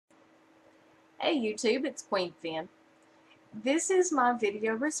Hey YouTube, it's Queen Fin. This is my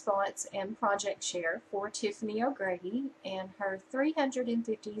video response and project share for Tiffany O'Grady and her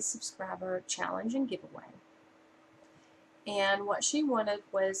 350 subscriber challenge and giveaway. And what she wanted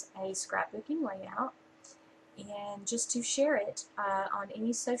was a scrapbooking layout and just to share it on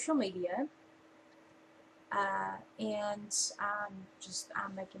any social media. And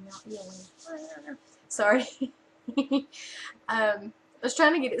I'm making out yelling. Sorry. I was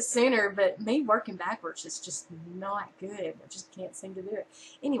trying to get it sooner, but me working backwards is just not good. I just can't seem to do it.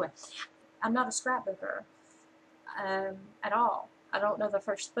 Anyway, I'm not a scrapbooker at all. I don't know the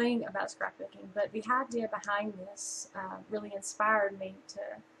first thing about scrapbooking, but the idea behind this really inspired me to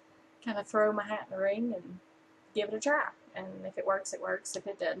kind of throw my hat in the ring and give it a try. And if it works, it works. If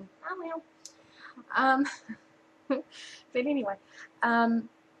it doesn't, oh well. But anyway,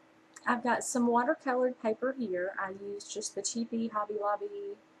 I've got some watercolored paper here. I use just the cheapy Hobby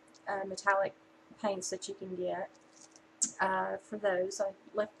Lobby metallic paints that you can get for those. I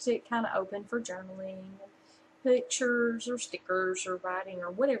left it kind of open for journaling, pictures or stickers or writing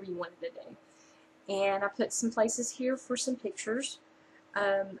or whatever you wanted to do. And I put some places here for some pictures.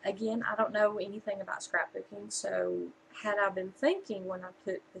 Again, I don't know anything about scrapbooking, so had I been thinking when I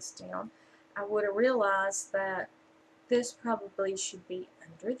put this down, I would have realized that this probably should be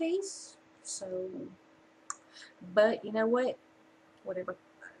under these. So, but you know what? Whatever.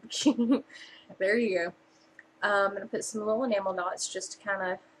 There you go. I'm going to put some little enamel dots just to kind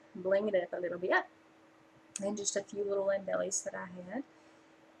of bling it up a little bit. And just a few little end bellies that I had.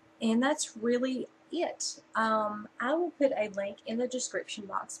 And that's really it. I will put a link in the description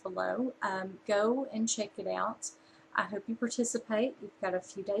box below. Go and check it out. I hope you participate. You've got a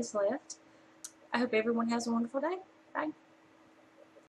few days left. I hope everyone has a wonderful day. Bye.